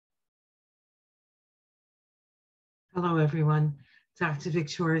Hello, everyone. Dr.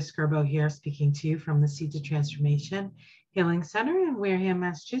 Victoria Skirbo here, speaking to you from the Seed to Transformation Healing Center in Wareham,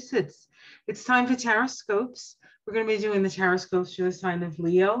 Massachusetts. It's time for Tarot Scopes. We're going to be doing the Tarot Scopes for the sign of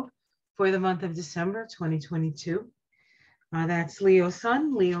Leo for the month of December 2022. That's Leo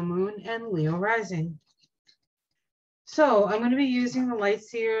Sun, Leo Moon, and Leo Rising. So I'm going to be using the Light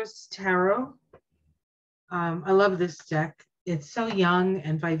Seers Tarot. I love this deck. It's so young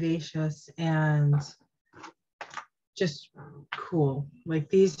and vivacious and just cool. Like,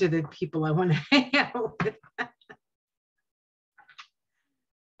 these are the people I want to hang out with.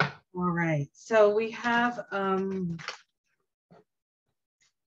 All right, so we have the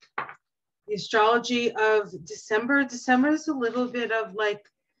astrology of December. December is a little bit of like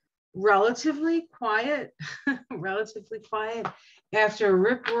relatively quiet, relatively quiet. After a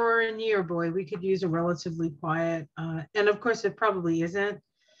rip-roaring year, boy, we could use a relatively quiet. And of course, it probably isn't.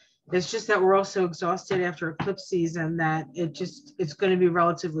 It's just that we're all so exhausted after eclipse season that it's going to be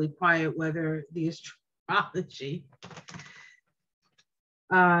relatively quiet, whether the astrology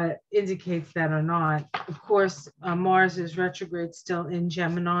indicates that or not. Of course, Mars is retrograde still in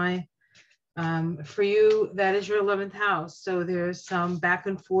Gemini. For you, that is your 11th house. So there's some back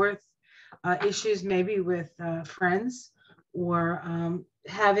and forth issues maybe with friends or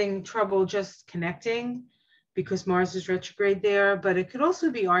having trouble just connecting because Mars is retrograde there. But it could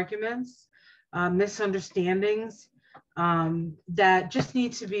also be arguments, misunderstandings that just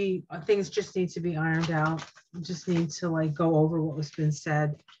need to be, things just need to be ironed out. Just need to like go over what was been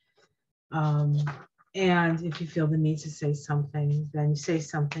said. And if you feel the need to say something, then you say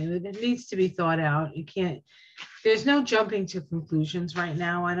something. It needs to be thought out. You can't, there's no jumping to conclusions right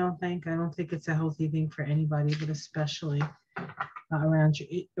now, I don't think. I don't think it's a healthy thing for anybody, but especially around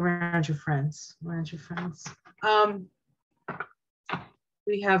your friends.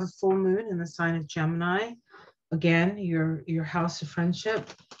 We have a full moon in the sign of Gemini. Again, your house of friendship.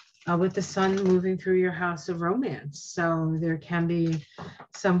 With the sun moving through your house of romance. So there can be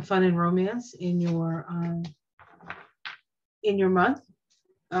some fun and romance in your month.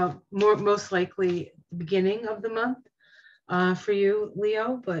 Most likely the beginning of the month for you,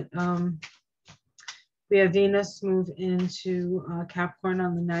 Leo, but we have Venus move into Capricorn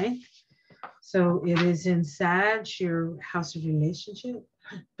on the 9th. So it is in Sag, your house of relationship,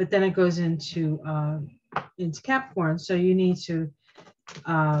 but then it goes into Capricorn. So you need to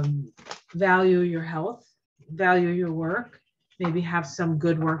value your health, value your work, maybe have some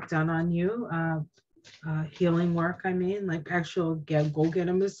good work done on you, healing work. I mean, like actual go get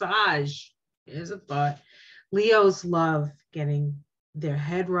a massage. Here's a thought. Leos love getting their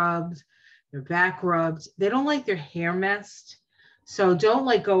head rubbed, their back rubbed. They don't like their hair messed. So don't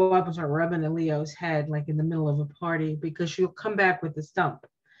like go up and start rubbing a Leo's head like in the middle of a party because you'll come back with a stump.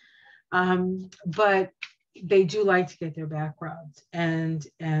 But they do like to get their back rubbed, and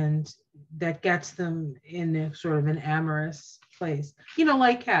that gets them in a sort of an amorous place. You know,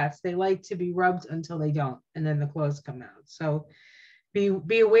 like cats, they like to be rubbed until they don't, and then the claws come out. So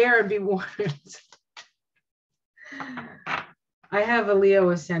be aware and be warned. I have a Leo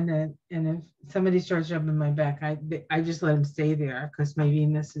ascendant, and if somebody starts rubbing my back, I just let them stay there because my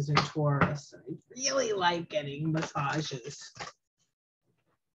Venus is in Taurus. I really like getting massages.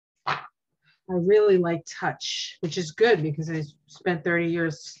 I really like touch, which is good because I spent 30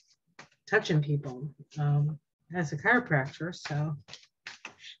 years touching people as a chiropractor. So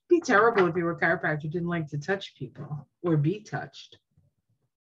it'd be terrible if you were a chiropractor who didn't like to touch people or be touched.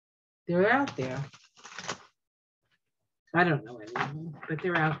 They're out there. I don't know any of them, but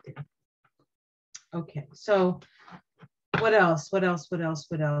they're out there. Okay, so what else?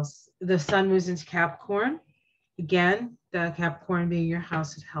 The sun moves into Capricorn. Again, the Capricorn being your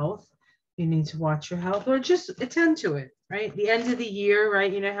house of health. You need to watch your health or just attend to it, right? The end of the year,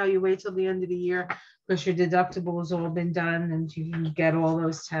 right? You know how you wait till the end of the year because your deductible has all been done and you can get all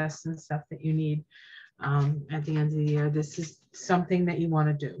those tests and stuff that you need at the end of the year. This is something that you want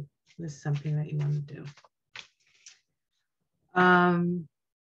to do.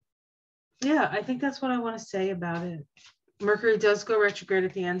 Yeah, I think that's what I want to say about it. Mercury does go retrograde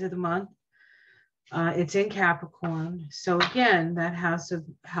at the end of the month. It's in Capricorn. So again, that house of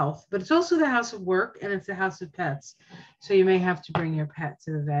health, but it's also the house of work and it's the house of pets. So you may have to bring your pet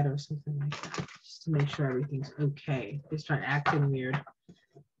to the vet or something like that, just to make sure everything's okay. They start acting weird.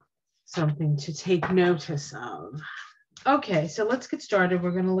 Something to take notice of. Okay, so let's get started.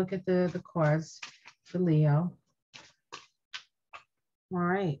 We're going to look at the cards for Leo. All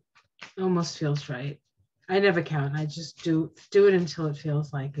right. Almost feels right. I never count. I just do it until it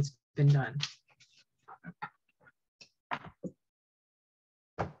feels like it's been done.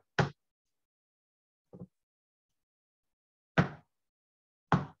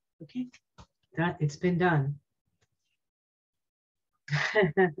 Okay, that it's been done.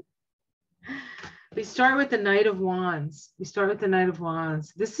 We start with the Knight of Wands. We start with the Knight of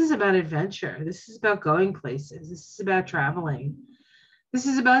Wands. This is about adventure. This is about going places. This is about traveling. This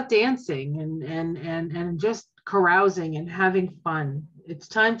is about dancing and just carousing and having fun. It's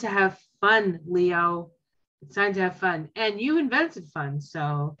time to have fun, Leo. It's time to have fun. And you invented fun.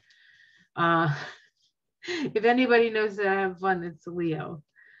 So if anybody knows that I have fun, it's Leo.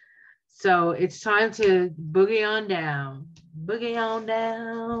 So it's time to boogie on down. Boogie on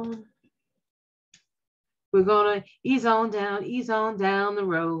down. We're gonna ease on down the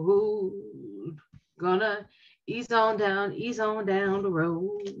road. Gonna ease on down the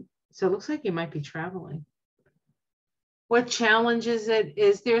road. So it looks like you might be traveling. What challenges it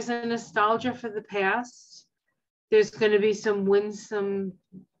is, there's a nostalgia for the past. There's going to be some winsome,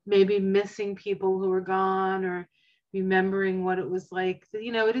 maybe missing people who are gone, or remembering what it was like.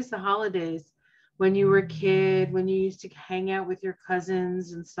 You know, it is the holidays when you were a kid, when you used to hang out with your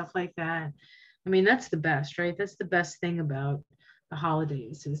cousins and stuff like that. I mean, that's the best, right? That's the best thing about the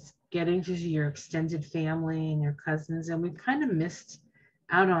holidays, is getting to see your extended family and your cousins. And we've kind of missed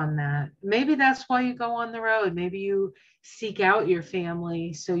out on that. Maybe that's why you go on the road. Maybe you seek out your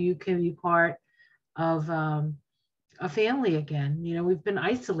family so you can be part of a family again. You know, we've been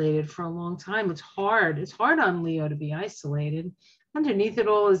isolated for a long time. It's hard. It's hard on Leo to be isolated. Underneath it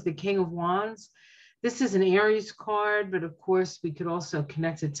all is the King of Wands. This is an Aries card, but of course we could also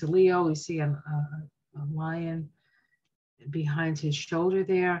connect it to Leo. We see a lion behind his shoulder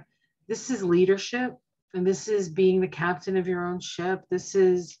there. This is leadership, and this is being the captain of your own ship. This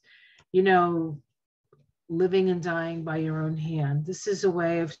is, you know, living and dying by your own hand. This is a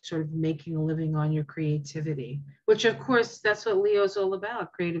way of sort of making a living on your creativity, which of course, that's what Leo's all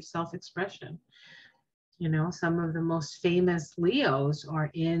about, creative self-expression. You know, some of the most famous Leos are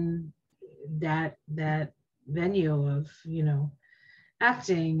in that venue of, you know,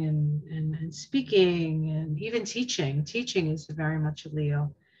 acting and speaking and even teaching. Teaching is very much a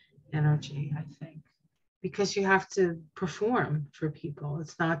Leo energy, I think, because you have to perform for people.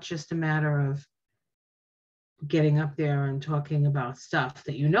 It's not just a matter of getting up there and talking about stuff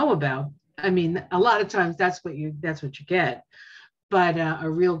that you know about. I mean, a lot of times that's what you get. But a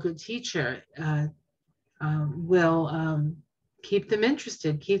real good teacher will keep them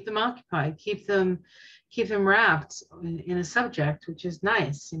interested, keep them occupied, keep them wrapped in a subject, which is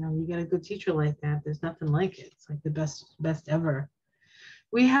nice. You know, you get a good teacher like that, there's nothing like it. It's like the best ever.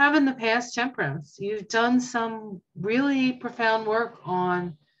 We have in the past Temperance. You've done some really profound work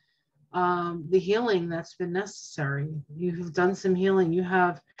on the healing that's been necessary. You've done some healing. You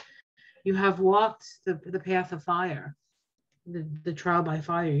have walked the path of fire, the trial by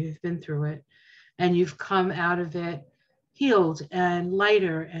fire. You've been through it, and you've come out of it healed and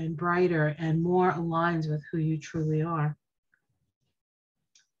lighter and brighter and more aligned with who you truly are.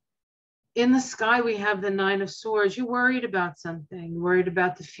 In the sky, we have the Nine of Swords. You're worried about something. You're worried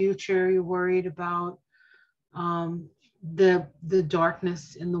about the future. You're worried about the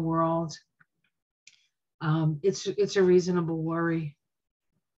darkness in the world. It's a reasonable worry.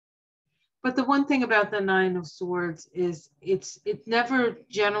 But the one thing about the Nine of Swords is it never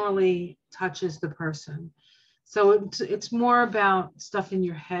generally touches the person. So it's more about stuff in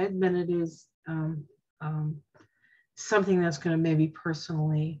your head than it is something that's going to maybe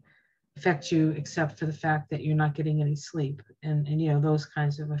personally affect you, except for the fact that you're not getting any sleep and you know, those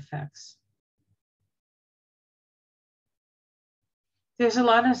kinds of effects. There's a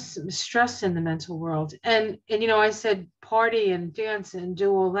lot of stress in the mental world, and you know, I said party and dance and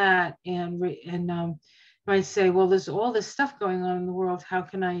do all that, and I say, well, there's all this stuff going on in the world. How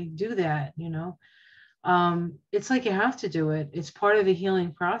can I do that? You know, it's like you have to do it. It's part of the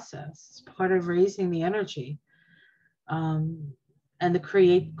healing process. It's part of raising the energy, and the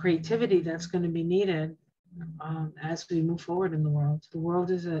creativity that's going to be needed as we move forward in the world. The world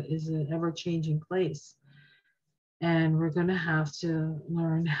is an ever-changing place. And we're going to have to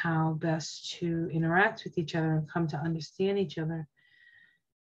learn how best to interact with each other and come to understand each other.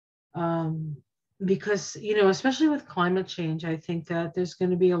 Because, you know, especially with climate change, I think that there's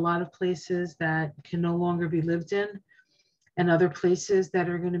going to be a lot of places that can no longer be lived in, and other places that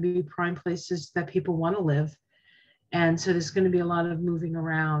are going to be prime places that people want to live. And so there's going to be a lot of moving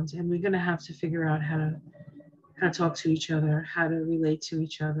around, and we're going to have to figure out how to talk to each other, how to relate to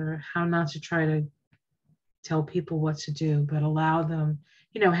each other, how not to try to tell people what to do, but allow them,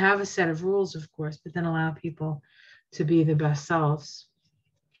 you know, have a set of rules, of course, but then allow people to be their best selves.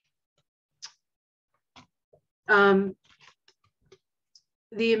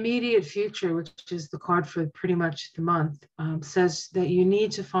 The immediate future, which is the card for pretty much the month, says that you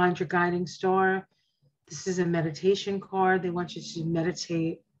need to find your guiding star. This is a meditation card. They want you to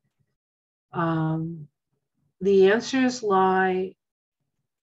meditate. The answers lie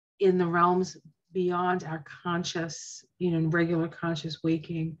in the realms beyond our conscious, regular conscious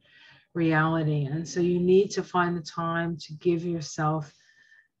waking reality. And so you need to find the time to give yourself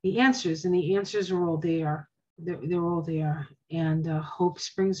the answers, and the answers are all there. They're all there. And hope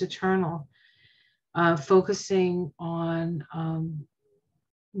springs eternal. Focusing on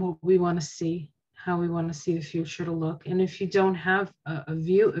what we want to see, how we want to see the future to look. And if you don't have a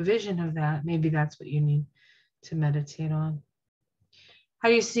vision of that, maybe that's what you need to meditate on. How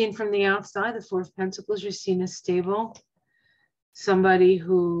are you seen from the outside? The Four of Pentacles, you're seen as stable. Somebody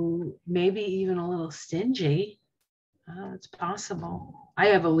who maybe even a little stingy. It's possible. I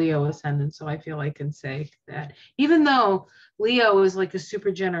have a Leo ascendant, so I feel I can say that. Even though Leo is like a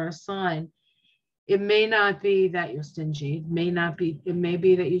super generous sign, it may not be that you're stingy. It may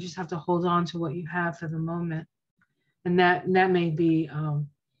be that you just have to hold on to what you have for the moment. And that may be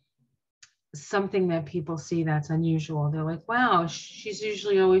something that people see that's unusual. They're like, wow, she's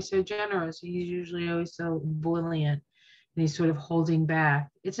usually always so generous. He's usually always so brilliant. And he's sort of holding back.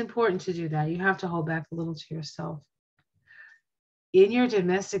 It's important to do that. You have to hold back a little to yourself. In your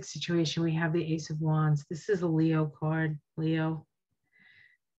domestic situation, we have the Ace of Wands. This is a Leo card. Leo,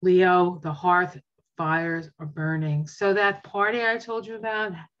 the hearth fires are burning. So that party I told you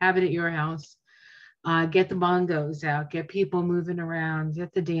about, have it at your house. Get the bongos out, get people moving around,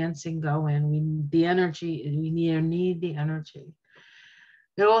 get the dancing going. We need the energy. We need the energy.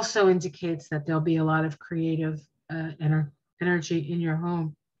 It also indicates that there'll be a lot of creative energy in your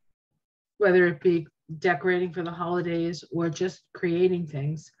home, whether it be decorating for the holidays or just creating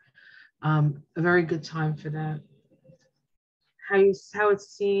things. A very good time for that. How it's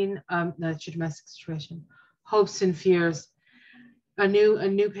seen, that's your domestic situation. Hopes and fears, a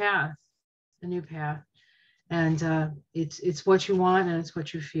new path. And it's what you want and it's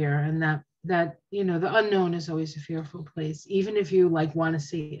what you fear. And that the unknown is always a fearful place, even if you want to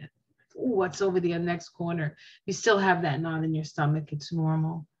see it. Ooh, what's over the next corner? You still have that knot in your stomach. It's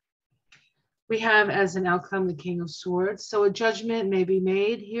normal. We have as an outcome the King of Swords. So a judgment may be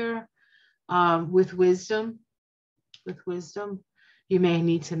made here with wisdom. You may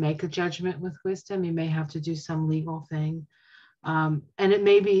need to make a judgment with wisdom. You may have to do some legal thing. And it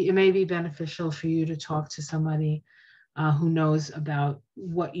may be beneficial for you to talk to somebody who knows about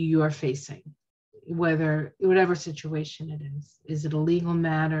what you're facing, whatever situation it is. Is it a legal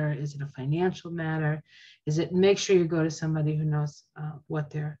matter? Is it a financial matter? Make sure you go to somebody who knows what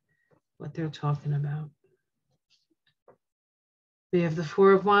they're talking about. We have the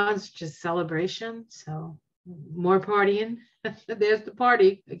Four of Wands, which is celebration. So more partying. There's the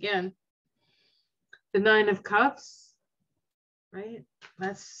party again. The Nine of Cups, right?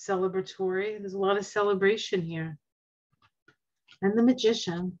 That's celebratory. There's a lot of celebration here. And the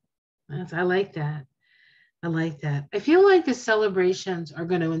Magician. I like that. I feel like the celebrations are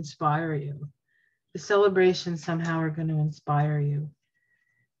going to inspire you. The celebrations somehow are going to inspire you.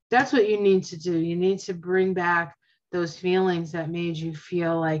 That's what you need to do. You need to bring back those feelings that made you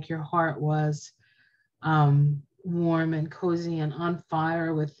feel like your heart was warm and cozy and on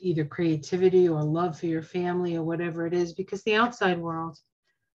fire with either creativity or love for your family or whatever it is, because the outside world,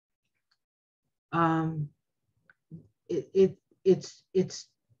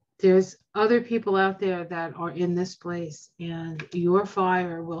 there's other people out there that are in this place, and your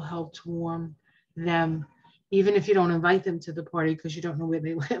fire will help to warm them, even if you don't invite them to the party because you don't know where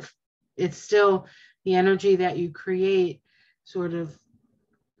they live. It's still the energy that you create sort of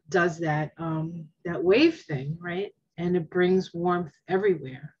does that wave thing, right? And it brings warmth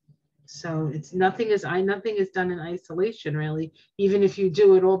everywhere. So nothing is done in isolation, really. Even if you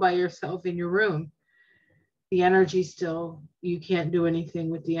do it all by yourself in your room, the energy still, you can't do anything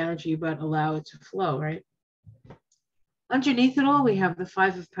with the energy but allow it to flow, right? Underneath it all, we have the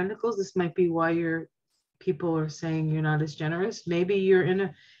Five of Pentacles. This might be why people are saying you're not as generous. Maybe you're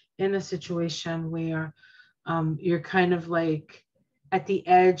in a situation where you're kind of like at the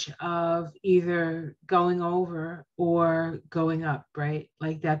edge of either going over or going up, right?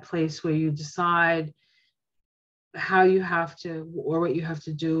 Like that place where you decide how you have to, or what you have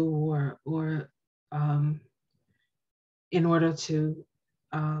to do, or in order to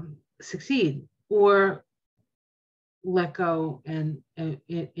succeed, or let go and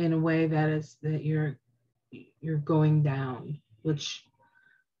in a way that you're going down, which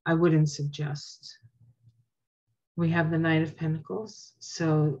I wouldn't suggest. We have the Knight of Pentacles.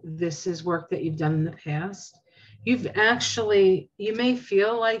 So this is work that you've done in the past. You may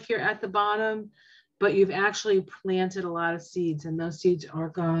feel like you're at the bottom, but you've actually planted a lot of seeds, and those seeds are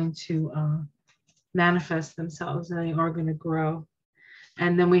going to manifest themselves, and they are going to grow.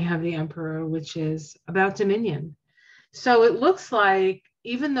 And then we have the Emperor, which is about dominion. So it looks like,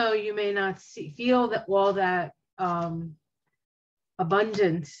 even though you may not feel that all that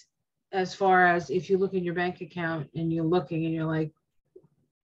abundance, as far as if you look in your bank account and you're looking and you're like,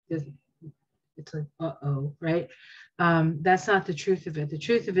 it's like, uh-oh, right? That's not the truth of it. The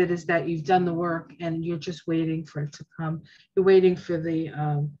truth of it is that you've done the work and you're just waiting for it to come. You're waiting for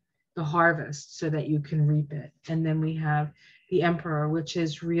the harvest so that you can reap it. And then we have the Emperor, which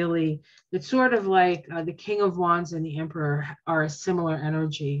is really, it's sort of like the King of Wands and the Emperor are a similar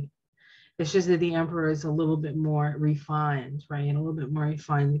energy. It's just that the Emperor is a little bit more refined, right? And a little bit more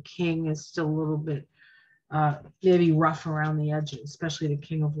refined. The King is still a little bit maybe rough around the edges, especially the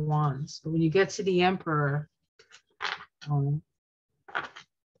King of Wands. But when you get to the Emperor,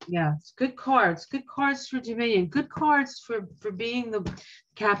 yeah, it's good cards for dominion, good cards for being the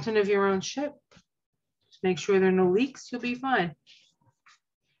captain of your own ship. Just make sure there are no leaks, you'll be fine.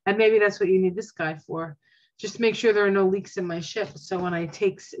 And maybe that's what you need this guy for. Just make sure there are no leaks in my ship. So when I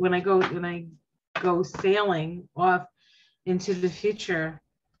go sailing off into the future,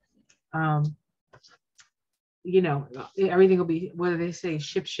 you know, everything will be, what do they say?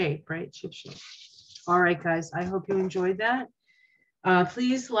 Ship shape, right? Ship shape. All right, guys, I hope you enjoyed that.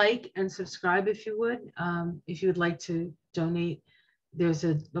 Please like and subscribe if you would. If you would like to donate, there's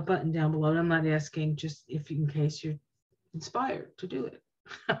a button down below. I'm not asking, just in case you're inspired to do it.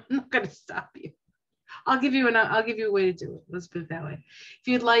 I'm not going to stop you. I'll give you a way to do it. Let's put it that way. If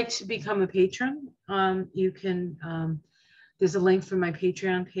you'd like to become a patron, you can. There's a link for my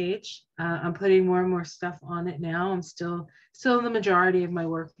Patreon page. I'm putting more and more stuff on it now. I'm still the majority of my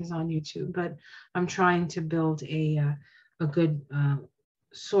work is on YouTube, but I'm trying to build a good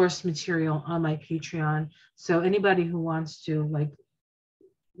source material on my Patreon. So anybody who wants to like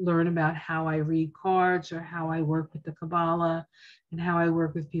learn about how I read cards or how I work with the Kabbalah and how I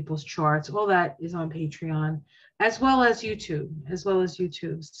work with people's charts, all that is on Patreon, as well as YouTube.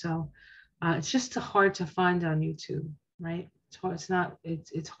 So it's just hard to find on YouTube, right? It's hard.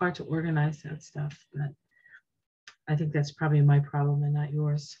 It's hard to organize that stuff, but I think that's probably my problem and not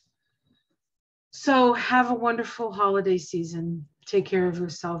yours. So have a wonderful holiday season. Take care of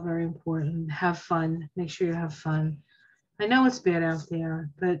yourself, very important. Have fun. Make sure you have fun. I know it's bad out there,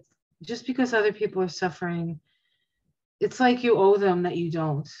 but just because other people are suffering, it's like you owe them that you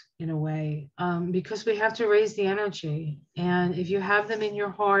don't, in a way, because we have to raise the energy. And if you have them in your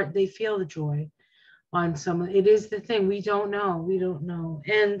heart, they feel the joy on someone. It is the thing. We don't know.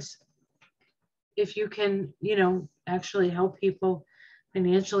 And if you can, actually help people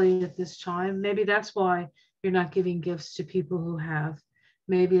financially at this time, maybe that's why you're not giving gifts to people who have.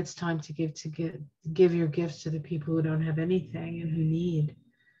 Maybe it's time to give your gifts to the people who don't have anything and who need,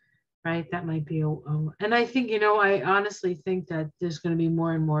 right? That might be and I think, I honestly think that there's going to be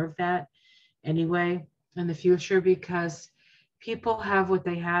more and more of that anyway in the future, because people have what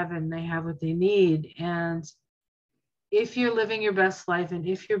they have and they have what they need. And if you're living your best life and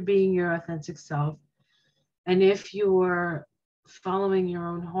if you're being your authentic self and if you're following your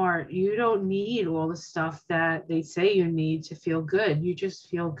own heart, you don't need all the stuff that they say you need to feel good. You just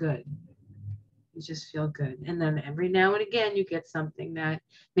feel good. And then every now and again, you get something that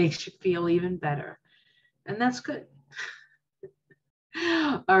makes you feel even better. And that's good.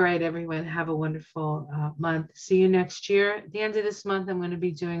 All right, everyone, have a wonderful month. See you next year. At the end of this month, I'm going to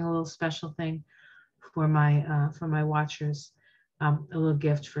be doing a little special thing for my watchers, a little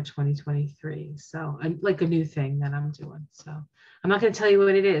gift for 2023. So like a new thing that I'm doing. So I'm not going to tell you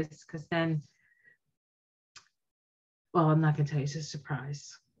what it is, because then, well, I'm not going to tell you. It's a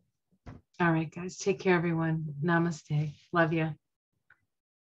surprise. All right, guys, take care, everyone. Namaste. Love you.